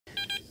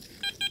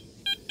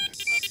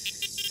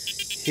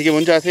이게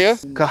뭔지 아세요?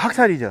 그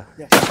학살이죠?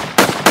 네.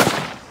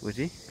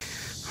 뭐지?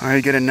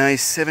 Alright, get a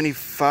nice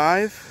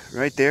 75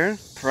 right there,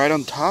 right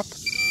on top.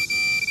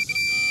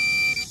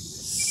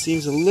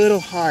 Seems a little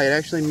high. It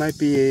actually might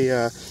be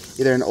a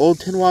either an old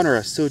tin one or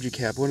a soju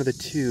cap, one of the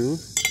two.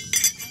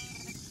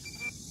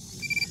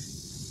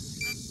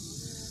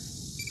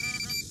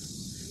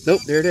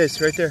 Nope, there it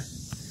is, right there.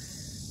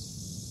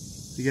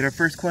 We get our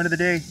first coin of the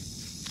day.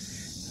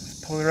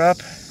 Pull her up.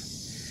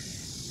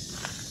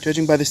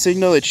 Judging by the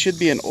signal, it should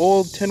be an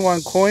old tin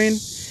one coin,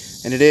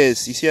 and it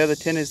is. You see how the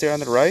tin is there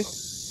on the right?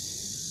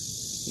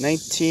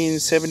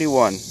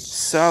 1971.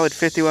 Solid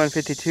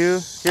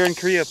 51.52. Here in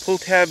Korea, pull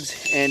tabs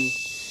and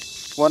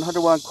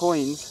 100 won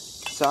coins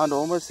sound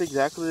almost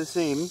exactly the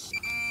same.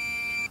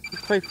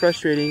 It's quite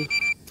frustrating,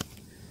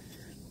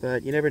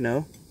 but you never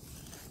know.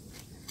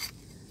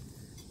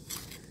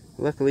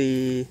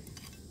 Luckily,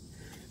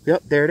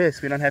 yep, there it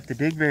is. We don't have to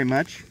dig very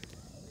much.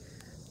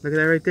 Look at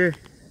that right there.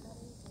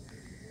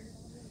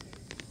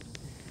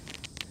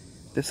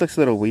 This looks a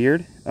little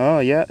weird. Oh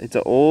yeah, it's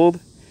an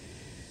old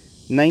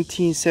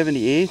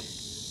 1978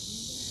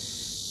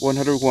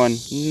 101.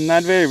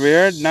 Not very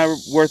rare, not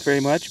worth very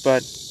much,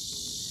 but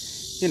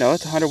you know,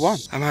 it's 101.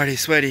 I'm already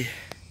sweaty.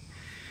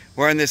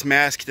 Wearing this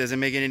mask doesn't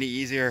make it any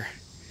easier.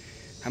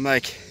 I'm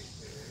like,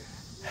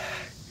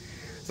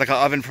 it's like an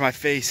oven for my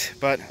face,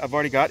 but I've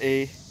already got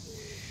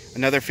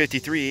another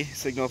 53,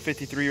 signal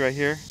 53 right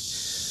here.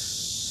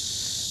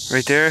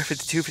 Right there,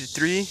 52,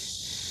 53.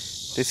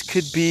 This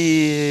could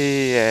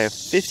be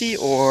 50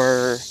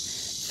 or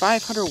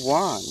 500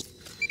 won.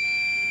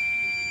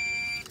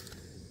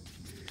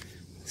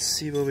 Let's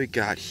see what we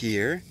got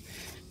here.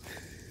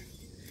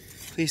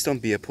 Please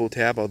don't be a pull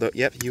tab, although,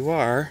 yep, you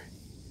are.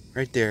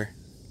 Right there.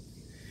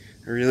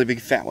 A really big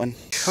fat one.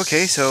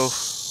 Okay, so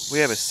we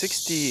have a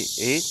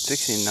 68,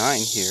 69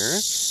 here.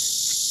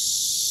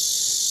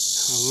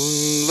 A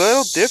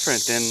little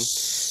different than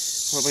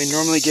what we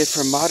normally get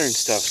from modern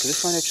stuff, so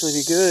this might actually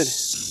be good.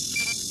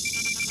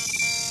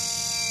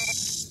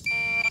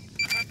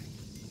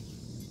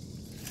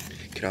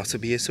 Could also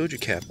be a soju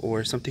cap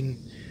or something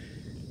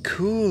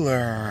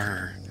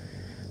cooler.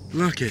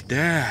 Look at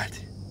that.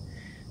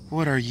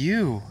 What are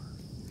you?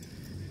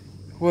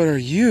 What are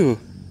you?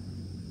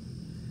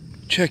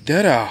 Check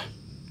that out.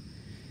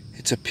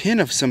 It's a pin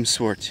of some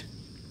sort.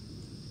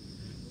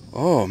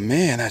 Oh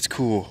man, that's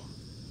cool.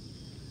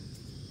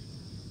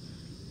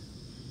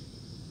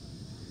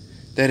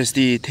 That is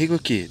the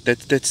taeguki.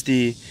 That's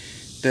the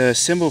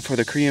symbol for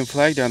the Korean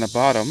flag down the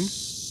bottom.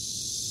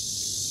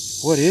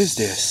 What is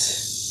this?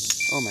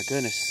 Oh my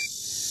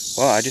goodness.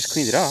 Well, I just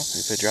cleaned it off.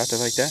 If I dropped it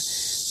like that.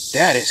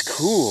 That is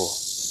cool.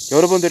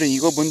 여러분들은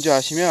이거 뭔지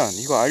아시면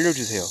이거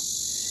알려주세요.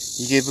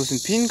 이게 무슨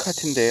핀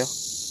같은데요.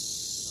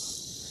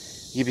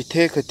 이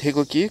밑에 그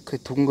태극기,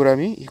 그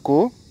동그라미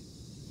있고.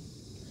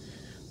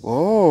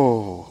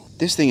 Oh,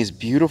 this thing is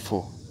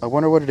beautiful. I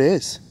wonder what it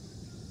is.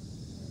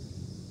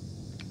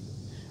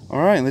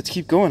 Alright, let's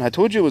keep going. I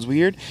told you it was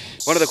weird.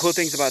 One of the cool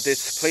things about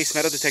this place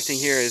metal detecting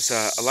here is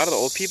a lot of the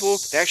old people,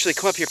 they actually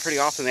come up here pretty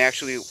often. They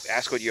actually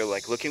ask what you're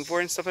like looking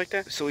for and stuff like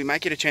that. So we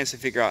might get a chance to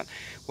figure out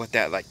what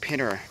that like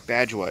pin or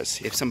badge was.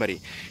 If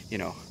somebody, you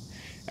know,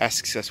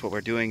 asks us what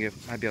we're doing, I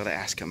might be able to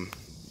ask them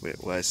what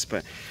it was.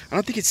 But I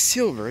don't think it's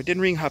silver. It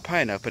didn't ring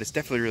high enough, but it's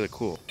definitely really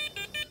cool.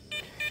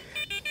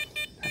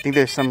 I think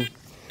there's some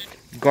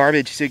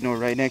garbage signal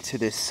right next to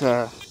this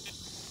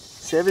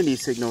 70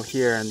 signal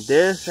here, and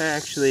this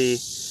actually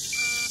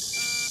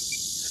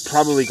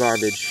probably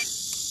garbage.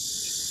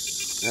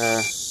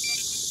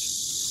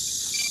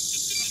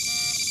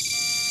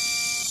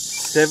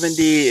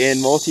 70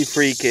 in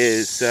multi-freak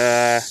is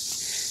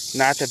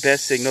not the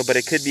best signal, but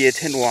it could be a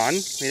tin won.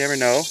 We never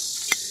know.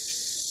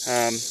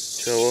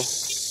 So we'll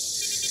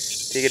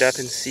dig it up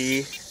and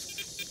see.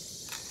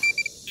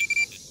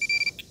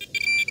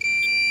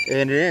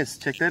 And it is.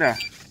 Check that out.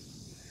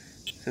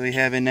 So we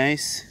have a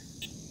nice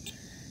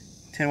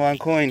tin won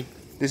coin.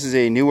 This is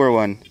a newer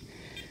one.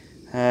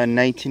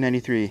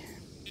 1993.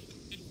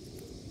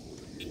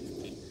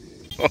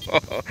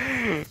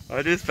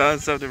 I just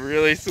found something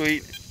really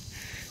sweet.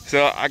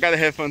 So I got the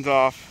headphones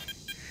off.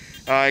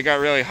 It got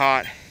really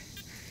hot,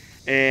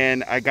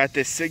 and I got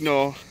this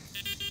signal,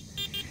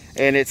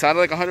 and it sounded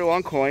like a 100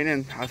 won coin,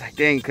 and I was like,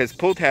 dang, because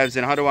pull tabs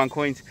and 100 won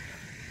coins,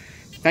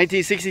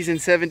 1960s and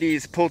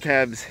 70s pull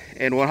tabs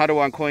and 100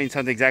 won coins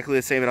sound exactly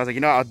the same. And I was like,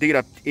 you know, I'll dig it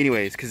up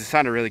anyways because it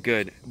sounded really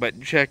good.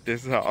 But check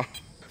this out.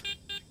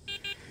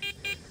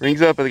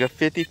 Rings up like a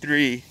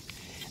 53,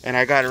 and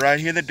I got it right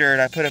here in the dirt.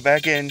 I put it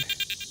back in.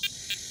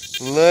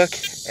 Look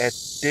at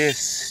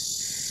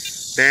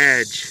this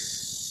badge.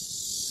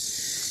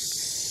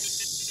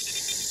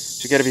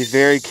 So you got to be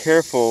very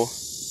careful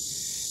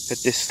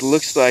that this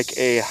looks like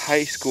a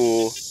high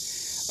school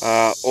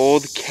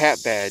old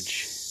cat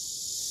badge.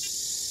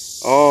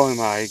 Oh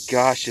my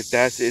gosh, if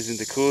that isn't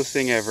the coolest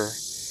thing ever.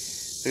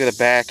 Look at the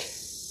back.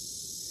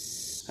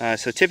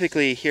 So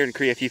typically here in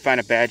Korea, if you find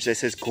a badge that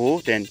says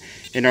 "go," then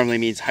it normally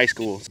means high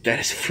school. That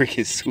is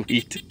freaking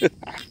sweet.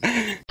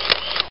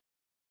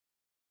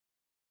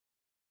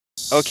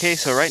 Okay,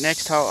 so right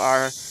next to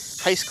our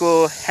high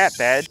school hat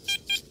badge,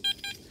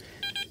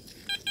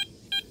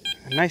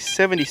 a nice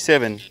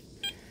 77.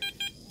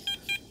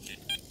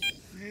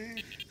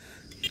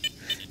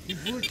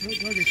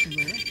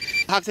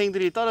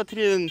 학생들이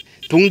떨어뜨리는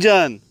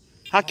동전,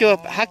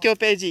 학교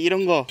배지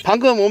이런 거.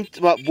 방금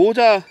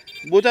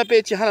모자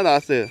배지 하나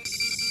나왔어요.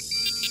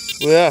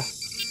 뭐야?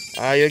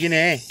 아,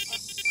 여기네.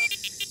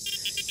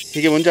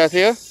 이게 뭔지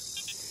아세요?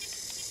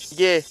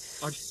 이게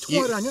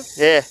총알 아니야?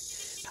 예,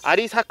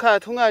 아리사카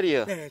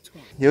통알이요. 네,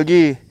 총알.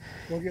 여기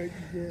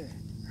이게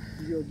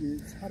여기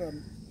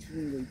사람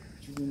죽은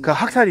그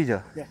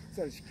학살이죠. 네,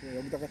 학살시켜요.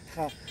 여기다가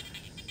다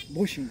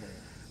모신 거예요.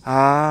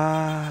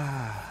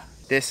 Ah.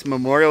 This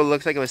memorial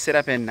looks like it was set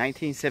up in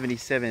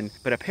 1977,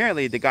 but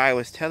apparently the guy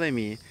was telling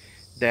me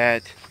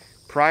that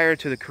prior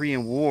to the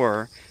Korean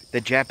War,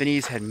 the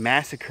Japanese had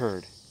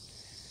massacred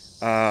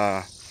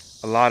a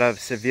lot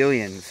of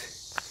civilians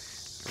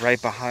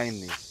right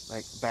behind me,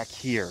 like back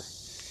here.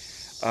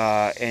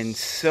 And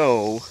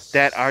so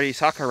that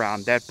Arisaka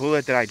round, that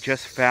bullet that I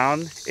just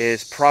found,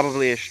 is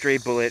probably a stray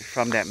bullet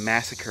from that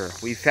massacre.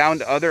 We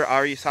found other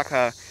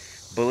Arisaka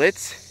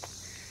bullets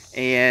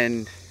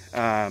and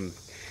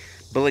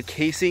bullet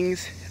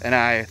casings, and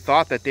I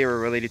thought that they were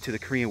related to the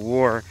Korean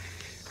War,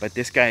 but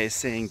this guy is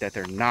saying that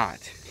they're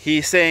not.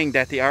 He's saying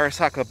that the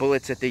Arisaka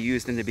bullets that they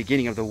used in the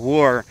beginning of the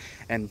war,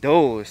 and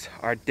those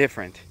are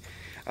different.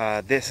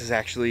 This is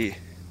actually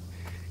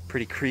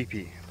pretty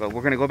creepy, but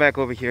we're gonna go back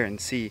over here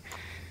and see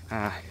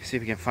if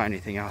we can find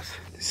anything else.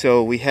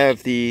 So we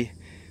have the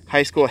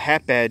high school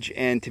hat badge,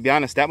 and to be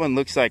honest, that one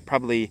looks like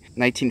probably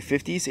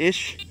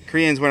 1950s-ish.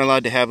 Koreans weren't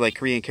allowed to have like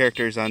Korean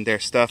characters on their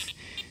stuff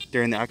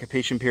during the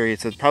occupation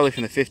period, so it's probably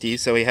from the 50s.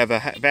 So we have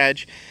a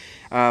badge,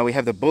 we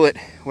have the bullet,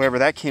 wherever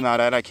that came out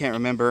at, I can't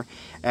remember.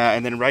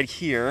 And then right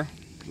here,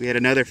 we had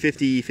another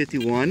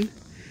 51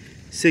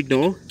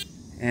 signal,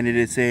 and it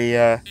is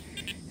a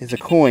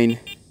coin.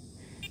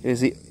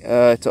 It's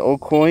an old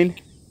coin.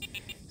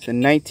 It's a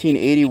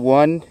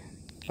 1981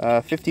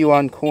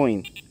 51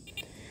 coin.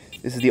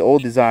 This is the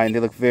old design. They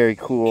look very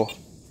cool.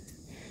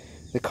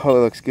 The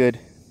color looks good.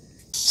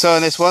 So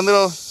in this one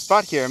little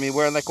spot here, I mean,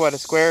 we're in like what, a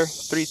square,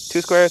 3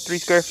 square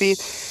feet.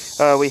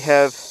 We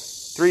have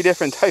 3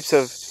 different types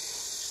of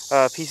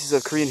pieces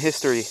of Korean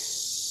history.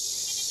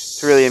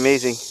 It's really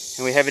amazing,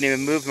 and we haven't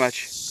even moved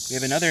much. We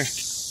have another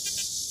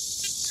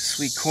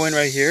sweet coin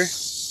right here.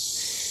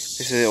 This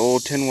is an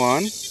old tin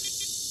won.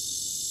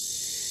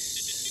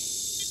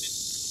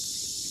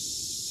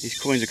 These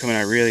coins are coming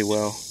out really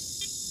well.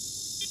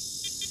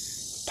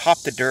 Pop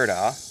the dirt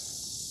off,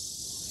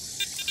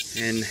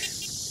 and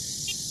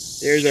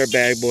there's our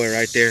bad boy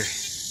right there.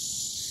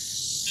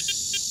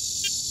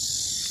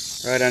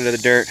 Right under the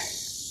dirt.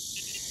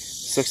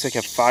 This looks like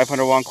a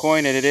 500 won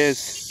coin, and it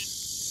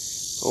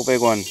is. Oh,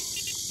 big one.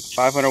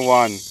 500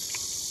 won.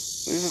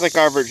 This is like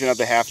our version of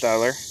the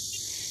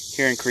 $50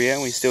 here in Korea,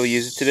 and we still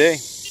use it today.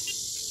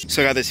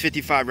 So I got this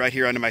 55 right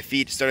here under my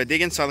feet. Started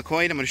digging, saw the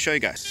coin. I'm going to show you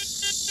guys.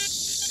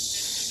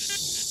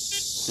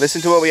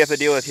 Listen to what we have to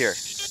deal with here.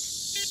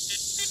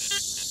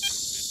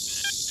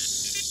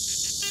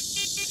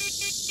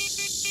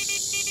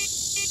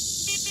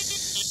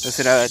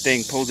 Listen how that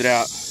thing pulls it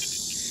out.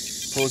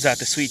 Pulls out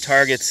the sweet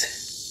targets.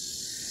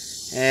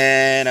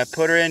 And I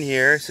put her in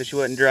here so she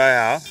wouldn't dry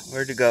out.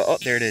 Where'd it go? Oh,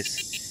 there it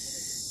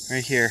is.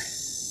 Right here.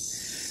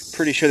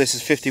 Pretty sure this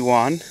is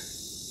 51.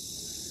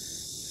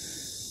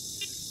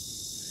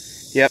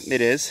 Yep,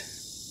 it is.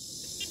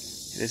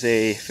 It is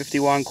a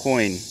 51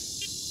 coin.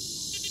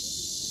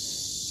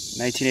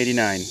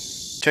 1989.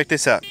 Check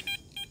this out.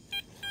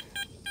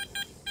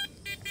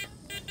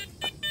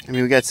 I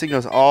mean, we got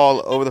signals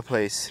all over the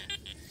place.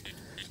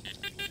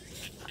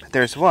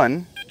 There's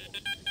one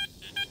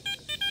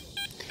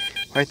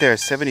right there,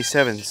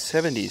 77,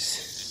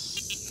 70s.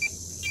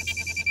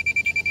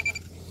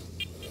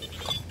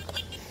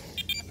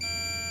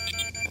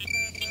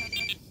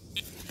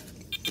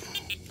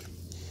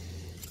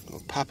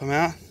 We'll pop them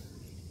out.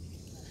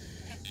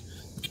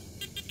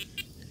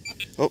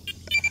 Oh,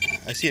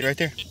 I see it right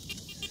there.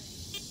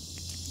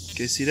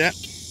 Can you see that?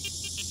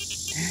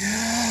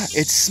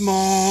 It's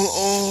small.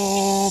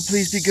 Oh,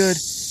 please be good.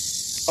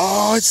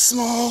 Oh, it's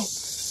small.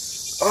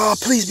 Oh,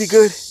 please be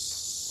good.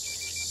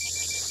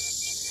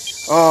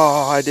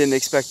 Oh, I didn't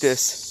expect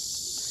this.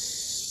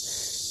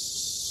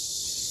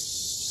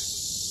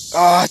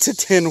 Oh, it's a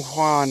tin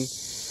won.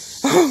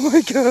 Oh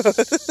my god.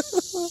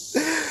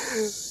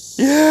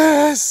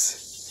 Yes.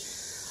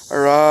 All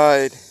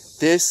right.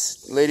 This,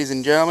 ladies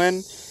and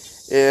gentlemen,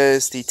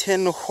 is the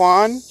tin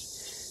won.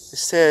 It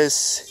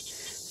says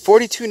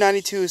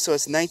 4292, so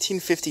it's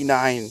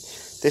 1959.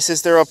 This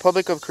is the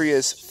Republic of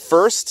Korea's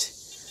first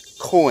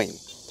coin.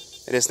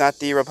 It is not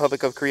the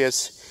Republic of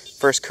Korea's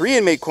first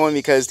Korean-made coin,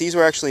 because these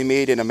were actually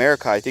made in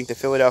America. I think the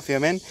Philadelphia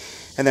Mint,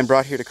 and then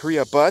brought here to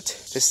Korea. But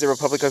this is the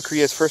Republic of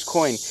Korea's first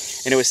coin,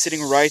 and it was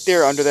sitting right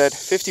there under that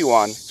 50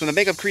 won. So when the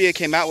Bank of Korea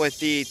came out with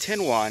the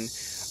tin won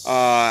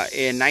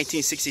in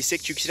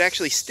 1966, you could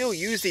actually still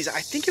use these.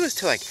 I think it was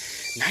till like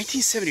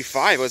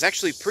 1975 was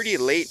actually pretty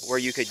late where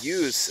you could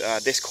use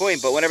this coin,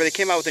 but whenever they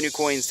came out with the new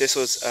coins, this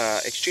was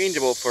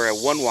exchangeable for a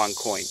 1 won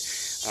coin.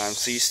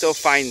 So you still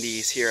find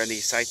these here on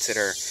these sites that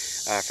are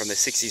from the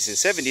 60s and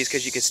 70s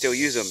because you can still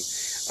use them.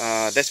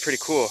 That's pretty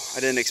cool. I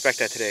didn't expect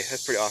that today.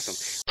 That's pretty awesome.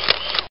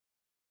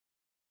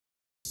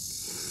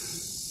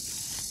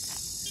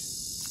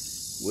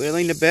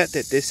 Willing to bet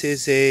that this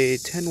is a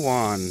 10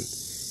 won.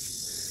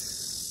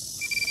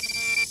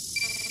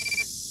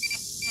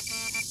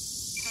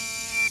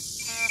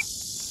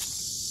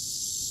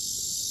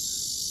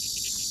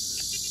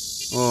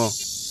 Oh,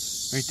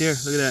 right there,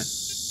 look at that.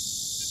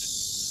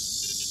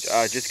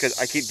 Just because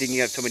I keep digging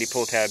up so many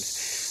pull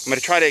tabs, I'm going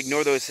to try to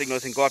ignore those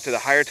signals and go up to the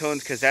higher tones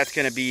because that's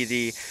going to be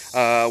the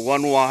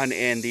 1 won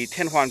and the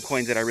 10 won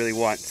coins that I really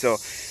want. So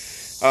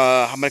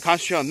I'm going to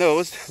concentrate on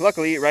those.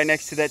 Luckily, right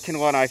next to that 10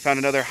 won, I found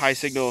another high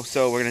signal.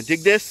 So we're going to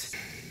dig this.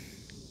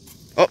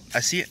 Oh, I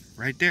see it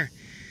right there.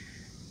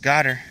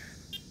 Got her.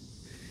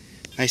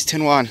 Nice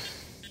 10 won.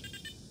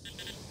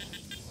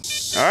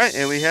 All right,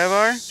 and we have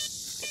our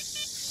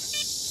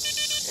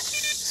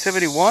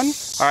 71.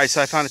 All right,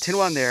 so I found a 10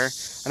 won there,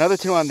 another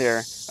 10 won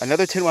there,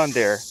 another 10 won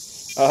there.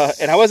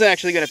 And I wasn't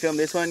actually going to film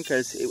this one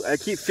because I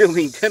keep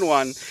filming 10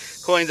 won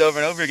coins over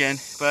and over again.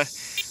 But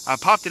I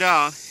popped it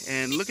out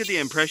and look at the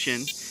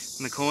impression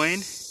on the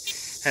coin.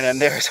 And then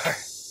there's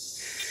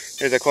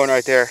a coin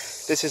right there.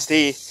 This is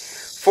the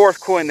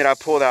 4th coin that I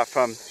pulled out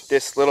from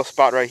this little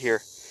spot right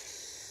here.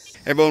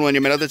 Everyone, when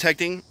you're metal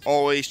detecting,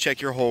 always check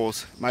your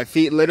holes. My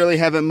feet literally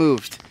haven't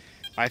moved.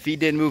 My feet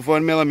didn't move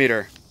 1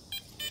 millimeter.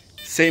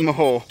 Same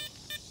hole.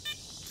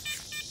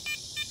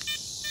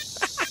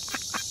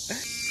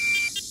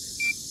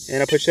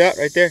 And I push it out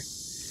right there.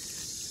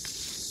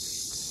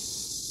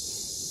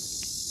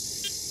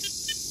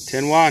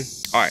 10 won.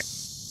 Alright,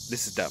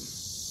 this is dumb.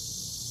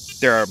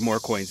 There are more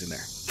coins in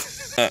there.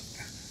 I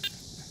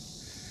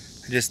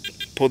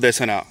just pulled this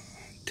one out.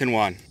 10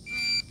 won.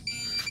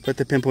 Put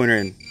the pinpointer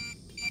in.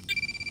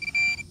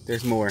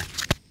 There's more.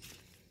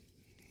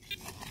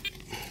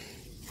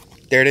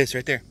 There it is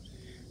right there.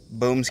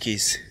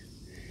 Boomskis.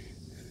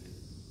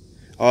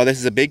 Oh, this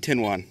is a big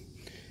 10 won.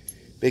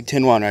 Big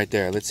 10 won right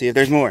there. Let's see if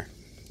there's more.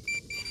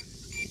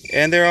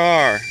 And there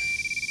are.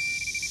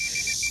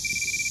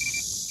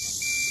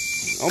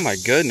 Oh my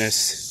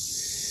goodness.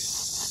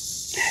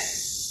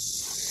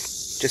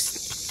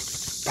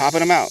 Just popping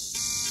them out.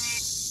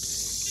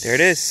 There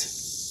it is.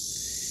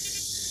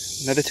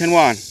 Another 10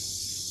 won.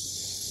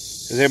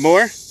 Is there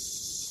more?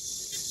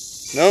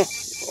 No?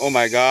 Oh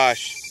my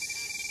gosh.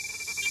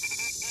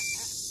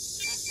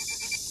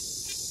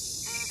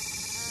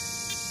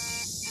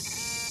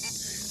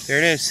 There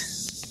it is.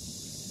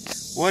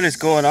 What is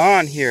going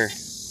on here?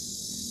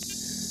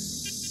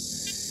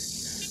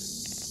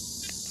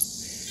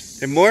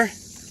 There more?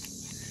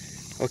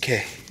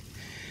 Okay.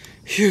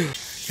 Phew.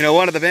 You know,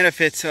 one of the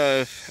benefits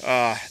of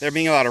there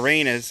being a lot of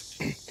rain is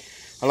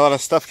a lot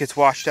of stuff gets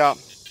washed out.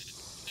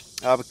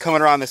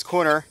 Coming around this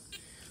corner,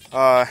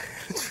 come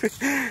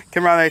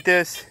around like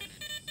this,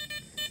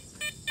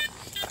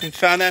 and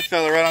found that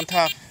fella right on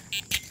top.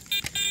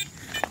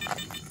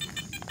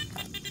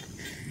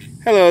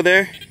 Hello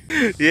there.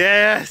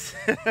 Yes.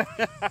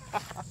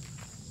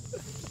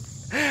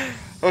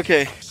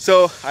 Okay,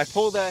 so I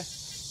pulled that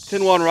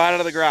 10 won right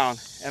out of the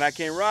ground, and I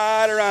came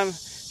right around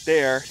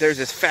there. There's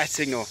this fat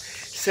signal,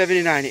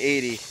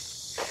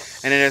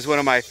 79.80, and it is one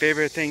of my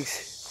favorite things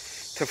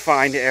to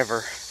find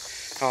ever.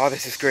 Oh,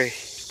 this is great.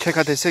 Check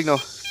out this signal.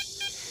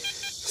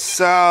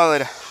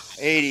 Solid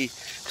 80,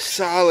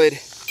 solid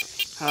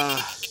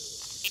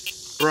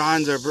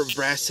bronze or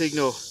brass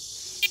signal.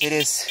 It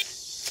is.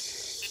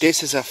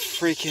 This is a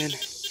freaking.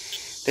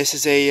 This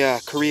is a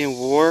Korean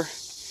War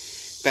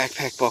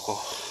backpack buckle.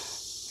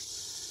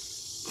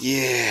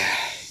 Yeah.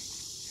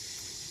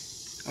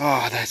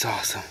 Oh, that's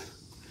awesome.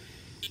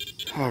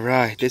 All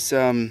right, this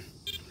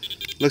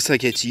looks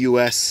like it's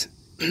US.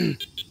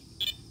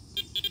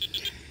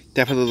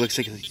 Definitely looks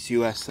like it's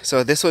US.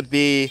 So this would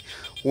be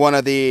one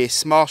of the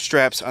small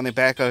straps on the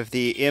back of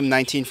the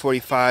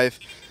M1945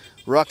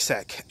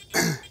 rucksack.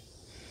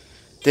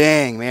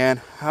 Dang,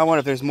 man. I wonder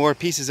if there's more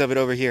pieces of it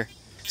over here.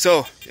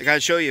 So, I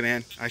gotta show you,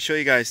 man. I show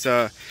you guys,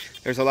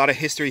 there's a lot of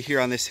history here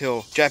on this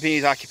hill.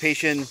 Japanese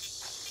occupation,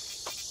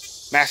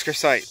 massacre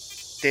site.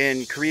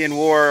 Then Korean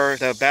War,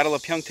 the Battle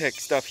of 평택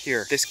stuff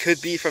here. This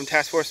could be from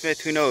Task Force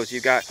Smith, who knows?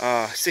 You've got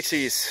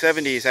 60s,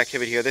 70s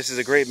activity here. This is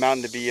a great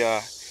mountain to be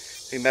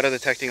metal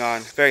detecting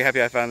on. Very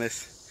happy I found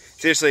this.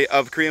 Seriously,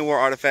 of Korean War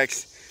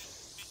artifacts,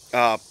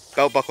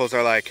 belt buckles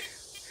are like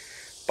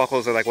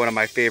one of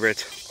my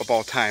favorites of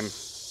all time.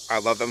 I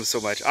love them so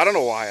much. I don't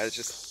know why, it's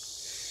just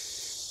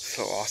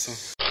so awesome.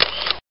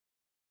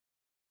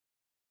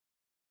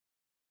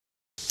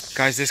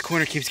 Guys, this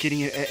corner keeps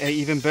getting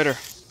even better.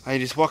 I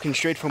just walking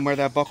straight from where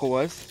that buckle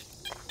was.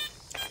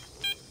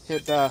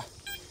 Hit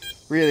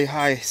really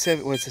high,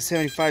 what's it,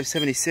 75,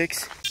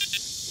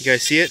 76. You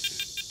guys see it?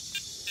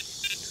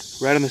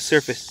 Right on the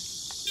surface.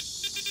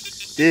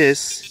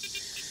 This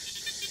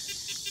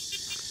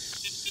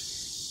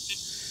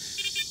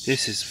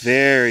This is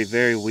very,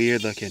 very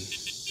weird looking.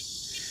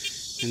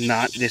 This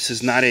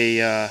is not a,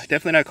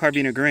 definitely not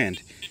Carbine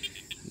Grand.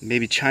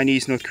 Maybe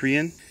Chinese, North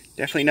Korean.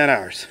 Definitely not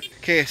ours.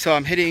 Okay, so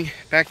I'm heading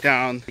back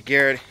down. The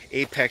Garrett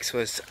Apex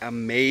was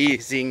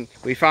amazing.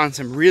 We found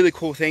some really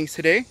cool things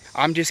today.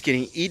 I'm just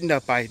getting eaten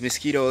up by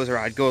mosquitoes, or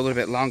I'd go a little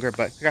bit longer,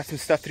 but I got some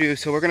stuff to do.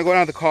 So we're gonna go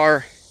down to the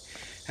car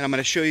and I'm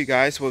gonna show you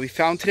guys what we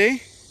found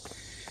today.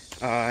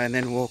 And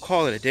then we'll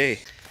call it a day.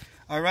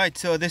 All right,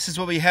 so this is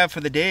what we have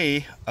for the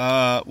day.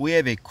 We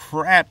have a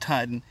crap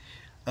ton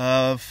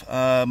of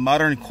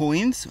modern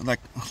coins, like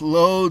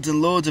loads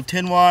and loads of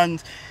 10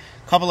 ones,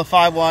 couple of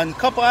 5 ones,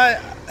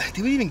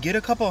 did we even get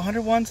a couple of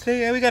 100 ones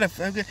today? Yeah, we got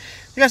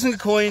some good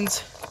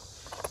coins.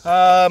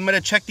 I'm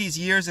gonna check these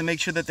years and make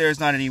sure that there's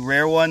not any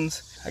rare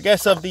ones. I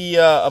guess of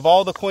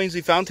all the coins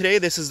we found today,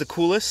 this is the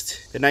coolest,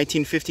 the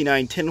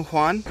 1959 10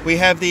 Juan. We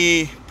have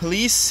the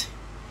police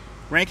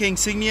rank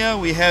insignia.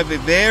 We have a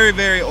very,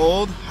 very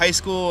old high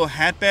school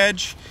hat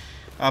badge,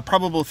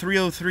 probable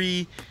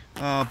 303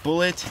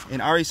 bullet, an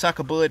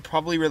Arisaka bullet,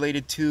 probably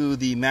related to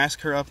the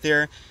massacre up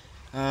there.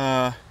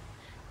 And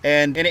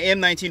an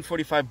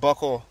M1945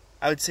 buckle.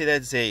 I would say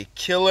that's a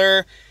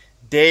killer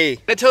day.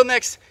 Until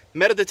next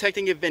metal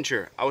detecting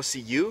adventure, I will see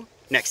you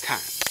next time.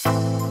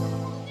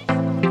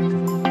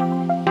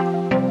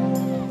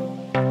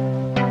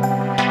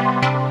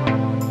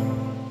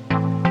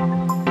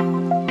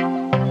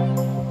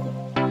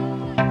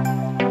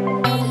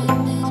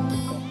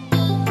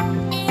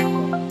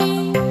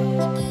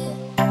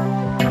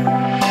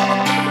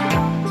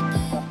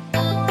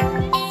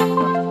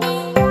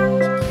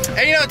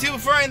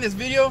 Before I end this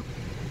video,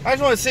 I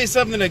just want to say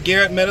something to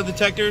Garrett Metal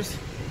Detectors.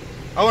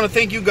 I want to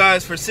thank you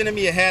guys for sending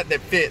me a hat that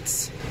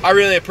fits. I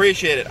really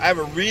appreciate it. I have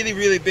a really,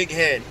 really big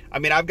head. I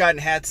mean, I've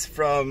gotten hats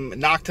from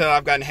Nocta,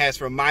 I've gotten hats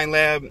from Mind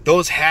Lab.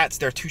 Those hats,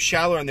 they're too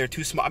shallow and they're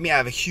too small. I mean, I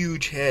have a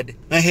huge head.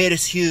 My head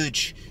is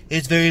huge.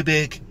 It's very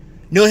big.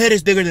 No head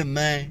is bigger than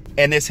mine.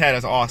 And this hat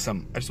is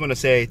awesome. I just want to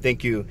say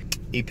thank you.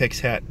 Apex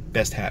hat,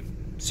 best hat.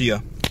 See ya.